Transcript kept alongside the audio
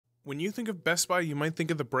When you think of Best Buy, you might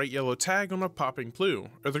think of the bright yellow tag on a popping blue,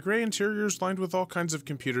 or the gray interiors lined with all kinds of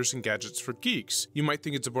computers and gadgets for geeks. You might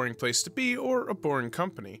think it's a boring place to be, or a boring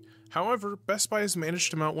company. However, Best Buy has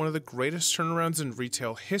managed to mount one of the greatest turnarounds in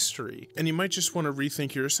retail history, and you might just want to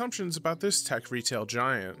rethink your assumptions about this tech retail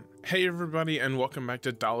giant. Hey everybody, and welcome back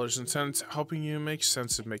to Dollars and Cents, helping you make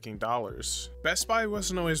sense of making dollars. Best Buy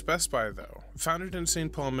wasn't always Best Buy though. Founded in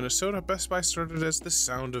St. Paul, Minnesota, Best Buy started as the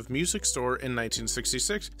Sound of Music store in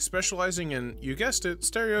 1966, specializing in, you guessed it,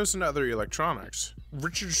 stereos and other electronics.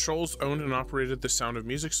 Richard Schulze owned and operated the Sound of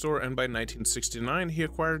Music store, and by 1969 he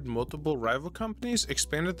acquired multiple rival companies,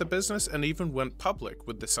 expanded the business, and even went public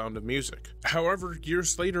with the Sound of Music. However,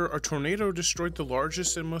 years later, a tornado destroyed the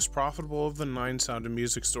largest and most profitable of the 9 Sound of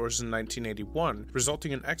Music stores in 1981,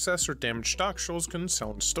 resulting in excess or damaged stock Schulze couldn't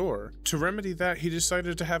sell in store. To remedy that, he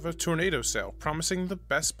decided to have a tornado sale, promising the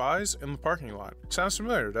best buys in the parking lot. Sounds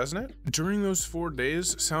familiar, doesn't it? During those 4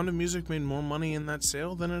 days, Sound of Music made more money in that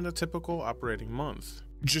sale than in a typical operating month.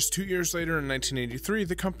 Just 2 years later, in 1983,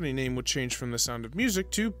 the company name would change from the Sound of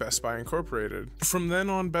Music to Best Buy Incorporated. From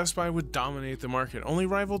then on, Best Buy would dominate the market, only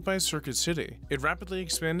rivaled by Circuit City. It rapidly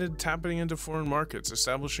expanded, tapping into foreign markets,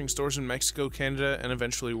 establishing stores in Mexico, Canada, and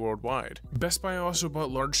eventually worldwide. Best Buy also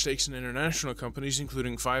bought large stakes in international companies,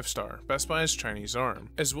 including Five Star, Best Buy's Chinese arm,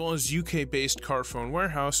 as well as UK-based Carphone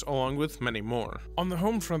Warehouse, along with many more. On the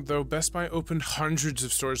home front, though, Best Buy opened hundreds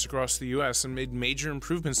of stores across the US and made major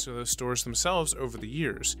improvements to those stores themselves over the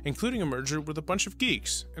years, including a merger with a bunch of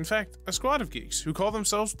geeks. In fact, a squad of geeks who call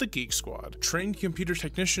themselves the Geek Squad. Trained computer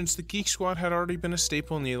technicians, the Geek Squad had already been a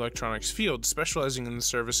staple in the electronics field, specializing in the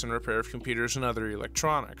service and repair of computers and other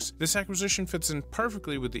electronics. This acquisition fits in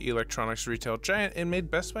perfectly with the electronics retail giant and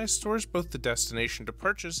made Best Buy stores both the destination to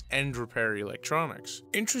purchase and repair electronics.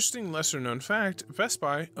 Interesting lesser-known fact, Best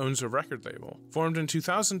Buy owns a record label. Formed in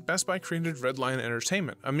 2000, Best Buy created Red Lion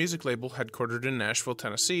Entertainment, a music label headquartered in Nashville,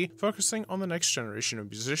 Tennessee, focusing on the next generation of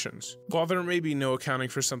musicians. While there may be no accounting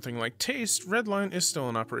for something like taste, Red Lion is still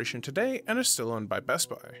in operation today and is still owned by Best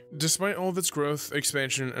Buy. Despite all of its growth,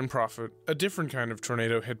 expansion, and profit, a different kind of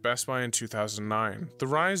tornado hit Best Buy in 2009, the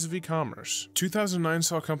rise of e-commerce. 2009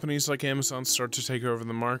 saw companies like Amazon start to take over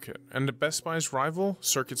the market, and Best Buy's rival,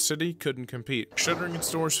 Circuit City, couldn't compete, shuttering its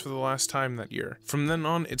doors for the last time that year. From then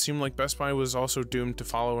on, it seemed like Best Buy was also doomed to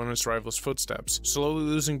follow in its rival's footsteps, slowly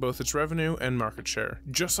losing both its revenue and market share.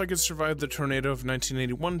 Just like it survived the tornado of 1981,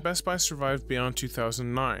 Best Buy survived beyond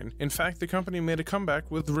 2009. In fact, the company made a comeback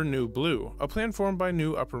with Renew Blue, a plan formed by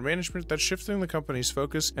new upper management that's shifting the company's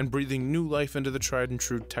focus and breathing new life into the tried and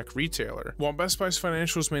true tech retailer. While Best Buy's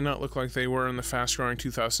financials may not look like they were in the fast-growing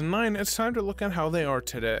 2009, it's time to look at how they are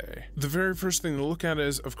today. The very first thing to look at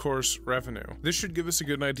is, of course, revenue. This should give us a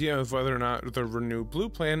good idea of whether or not the Renew Blue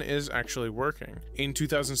plan is actually working. In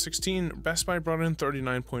 2016, Best Buy brought in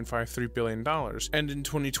 $39.53 billion, and in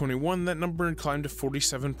 2021, that number had climbed to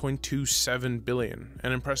 $47.27 billion,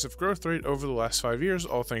 an impressive growth rate over the last 5 years,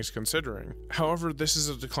 all things considering. However, this is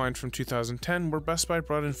a decline from 2010, where Best Buy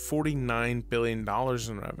brought in $49 billion in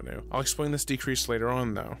revenue. I'll explain this decrease later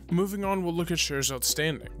on, though. Moving on, we'll look at shares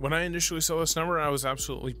outstanding. When I initially saw this number, I was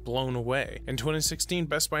absolutely blown away. In 2016,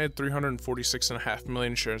 Best Buy had 346.5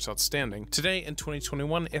 million shares outstanding. Today, in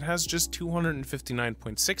 2021, it has just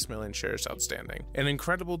 259.6 million shares outstanding, an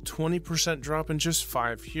incredible 20% drop in just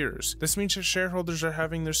 5 years. This means that shareholders are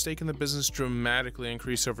having their stake in the business dramatically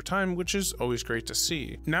increase over time, which is always great to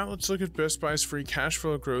see. Now let's look at Best Buy's free cash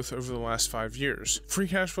flow growth over the last 5 years. Free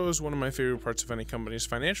cash flow is one of my favorite parts of any company's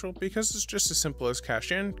financial because it's just as simple as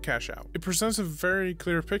cash in, cash out. It presents a very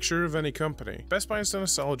clear picture of any company. Best Buy has done a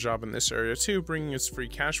solid job in this area too, bringing its free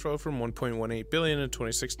cash flow from $1.18 billion in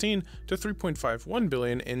 2016 to $3.51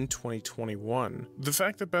 billion in 2021. The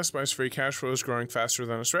fact that Best Buy's free cash flow is growing faster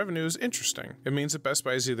than its revenue is interesting. It means that Best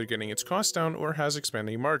Buy is either getting its costs down or has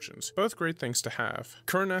expanding margins, both great things to have.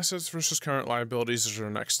 Current assets versus current liabilities is our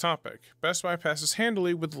next topic. Best Buy passes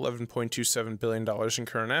handily with $11.27 billion in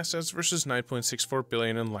current assets versus $9.64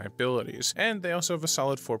 billion in liabilities, and they also have a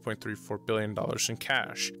solid $4.34 billion in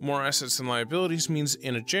cash. More assets than liabilities means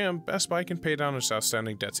in a jam, Best Buy can pay down its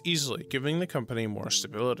outstanding debts easily, giving the company more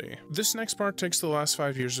stability. This next part takes the last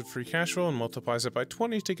 5 years of free cash flow and multiplies it by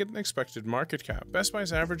 20 to get an expected market cap. Best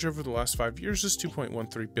Buy's average over the last 5 years is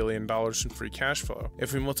 $2.13 billion in free cash cash flow.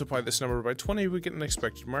 If we multiply this number by 20, we get an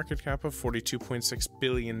expected market cap of $42.6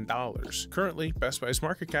 billion. Currently, Best Buy's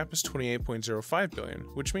market cap is $28.05 billion,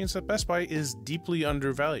 which means that Best Buy is deeply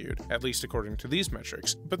undervalued, at least according to these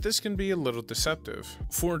metrics, but this can be a little deceptive.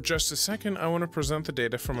 For just a second, I want to present the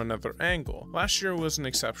data from another angle. Last year was an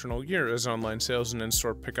exceptional year as online sales and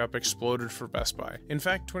in-store pickup exploded for Best Buy. In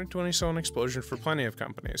fact, 2020 saw an explosion for plenty of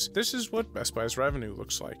companies. This is what Best Buy's revenue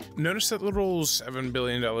looks like. Notice that little $7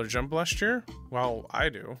 billion jump last year? Well, I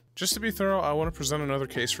do. Just to be thorough, I want to present another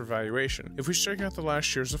case for valuation. If we strike out the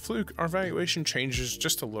last year as a fluke, our valuation changes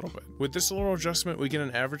just a little bit. With this little adjustment, we get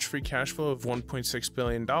an average free cash flow of $1.6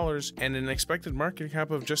 billion and an expected market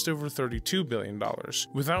cap of just over $32 billion.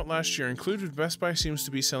 Without last year included, Best Buy seems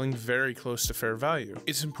to be selling very close to fair value.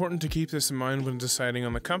 It's important to keep this in mind when deciding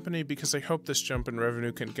on the company because I hope this jump in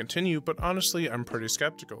revenue can continue, but honestly, I'm pretty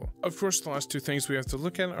skeptical. Of course, the last two things we have to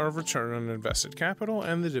look at are return on invested capital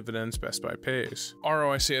and the dividends Best Buy pays.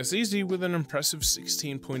 ROIC is easy with an impressive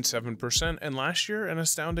 16.7% and last year an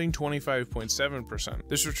astounding 25.7%.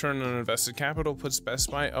 This return on invested capital puts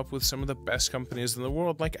Best Buy up with some of the best companies in the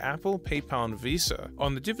world like Apple, PayPal, and Visa.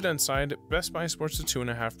 On the dividend side, Best Buy sports a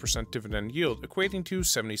 2.5% dividend yield, equating to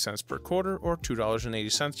 70 cents per quarter or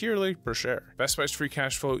 $2.80 yearly per share. Best Buy's free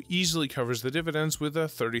cash flow easily covers the dividends with a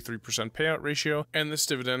 33% payout ratio, and this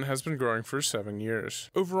dividend has been growing for 7 years.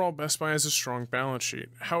 Overall, Best Buy has a strong balance sheet.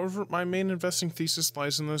 However, my main investing thesis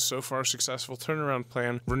lies in the so far successful turnaround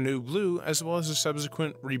plan Renew Blue, as well as a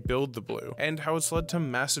subsequent Rebuild the Blue, and how it's led to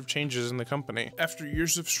massive changes in the company. After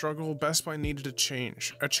years of struggle, Best Buy needed a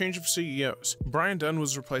change of CEOs. Brian Dunn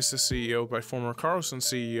was replaced as CEO by former Carlson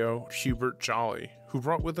CEO Hubert Jolly, who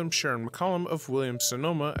brought with him Sharon McCollum of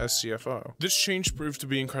Williams-Sonoma as CFO. This change proved to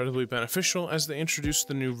be incredibly beneficial as they introduced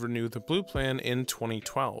the new Renew the Blue plan in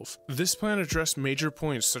 2012. This plan addressed major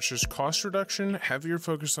points such as cost reduction, heavier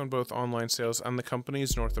focus on both online sales and the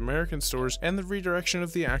company's North American stores, and the redirection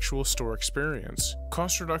of the actual store experience.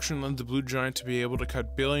 Cost reduction led the Blue Giant to be able to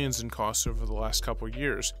cut billions in costs over the last couple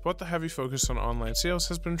years, but the heavy focus on online sales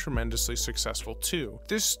has been tremendously successful too.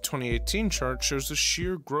 This 2018 chart shows the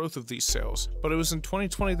sheer growth of these sales, but it was in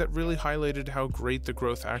 2020 that really highlighted how great the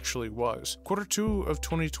growth actually was. Quarter 2 of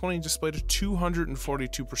 2020 displayed a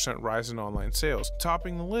 242% rise in online sales,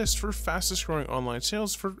 topping the list for fastest growing online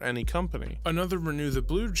sales for any company. Another Renew the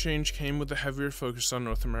Blue change came with a heavier focus on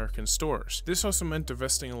North American stores. This also meant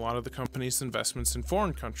divesting a lot of the company's investments in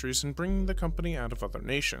foreign countries and bringing the company out of other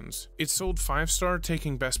nations. It sold 5-Star,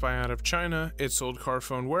 taking Best Buy out of China, it sold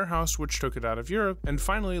Carphone Warehouse, which took it out of Europe, and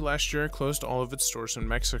finally last year it closed all of its stores in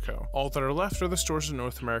Mexico. All that are left are the stores in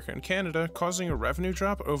North America and Canada, causing a revenue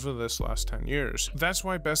drop over this last 10 years. That's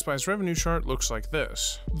why Best Buy's revenue chart looks like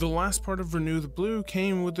this. The last part of Renew the Blue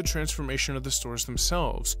came with the transformation of the stores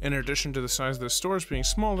themselves. In addition to the size of the stores being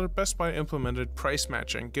smaller, Best Buy implemented price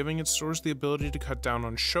matching, giving its stores the ability to cut down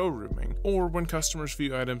on showrooming, or when customers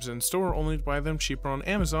view items in store, only to buy them cheaper on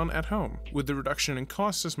Amazon at home. With the reduction in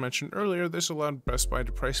costs as mentioned earlier, this allowed Best Buy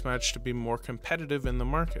to price match to be more competitive in the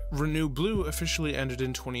market. Renew Blue officially ended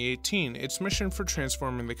in 2018, its mission for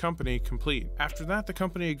transforming the company complete. After that, the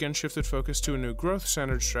company again shifted focus to a new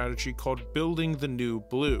growth-centered strategy called Building the New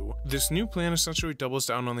Blue. This new plan essentially doubles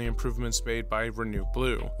down on the improvements made by Renew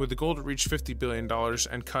Blue, with the goal to reach $50 billion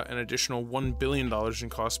and cut an additional $1 billion in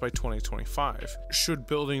costs by 2025. Should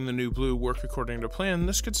Building the New Blue work according to plan,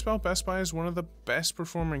 this could spell Best Buy as one of the best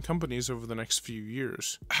performing companies over the next few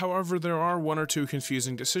years. However, there are one or two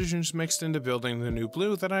confusing decisions mixed into Building the New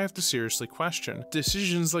Blue that I have to seriously question.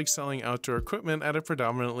 Decisions like selling outdoor equipment at a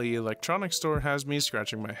predominantly electronics store has me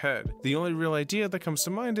scratching my head. The only real idea that comes to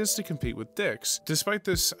mind is to compete with Dick's. Despite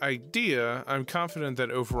this idea, I'm confident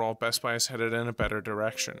that overall Best Buy is headed in a better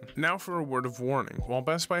direction. Now for a word of warning. While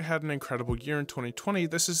Best Buy had an incredible year in 2020,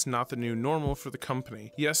 this is not the new normal for the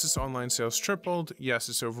company. Yes, its online sales tripled, yes,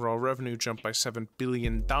 its overall revenue jumped by $7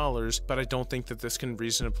 billion, but I don't think that this can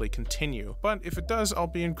reasonably continue. But if it does, I'll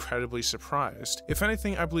be incredibly surprised. If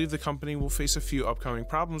anything, I believe the company will face a few upcoming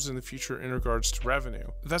problems in the future in regards to revenue.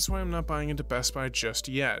 That's why I'm not buying into Best Buy just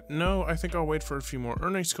yet. No, I think I'll wait for a few more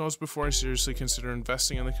earnings calls before I seriously consider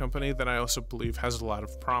investing in the company that I also believe has a lot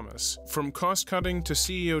of promise. From cost cutting to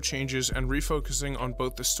CEO changes and refocusing on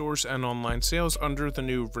both the stores and online sales under the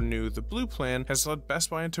new Renew the Blue plan has led Best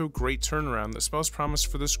Buy into a great turnaround that spells promise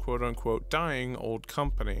for this quote-unquote dying old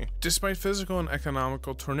company. Despite physical and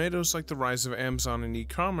economical tornadoes like the rise of Amazon and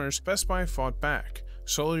e-commerce, Best Buy fought back.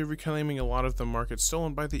 slowly reclaiming a lot of the market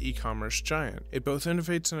stolen by the e-commerce giant. It both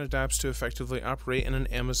innovates and adapts to effectively operate in an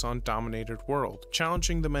Amazon-dominated world,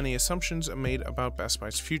 challenging the many assumptions made about Best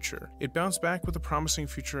Buy's future. It bounced back with a promising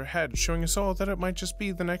future ahead, showing us all that it might just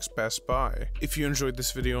be the next Best Buy. If you enjoyed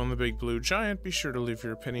this video on the Big Blue Giant, be sure to leave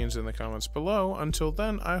your opinions in the comments below. Until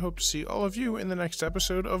then, I hope to see all of you in the next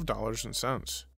episode of Dollars and Cents.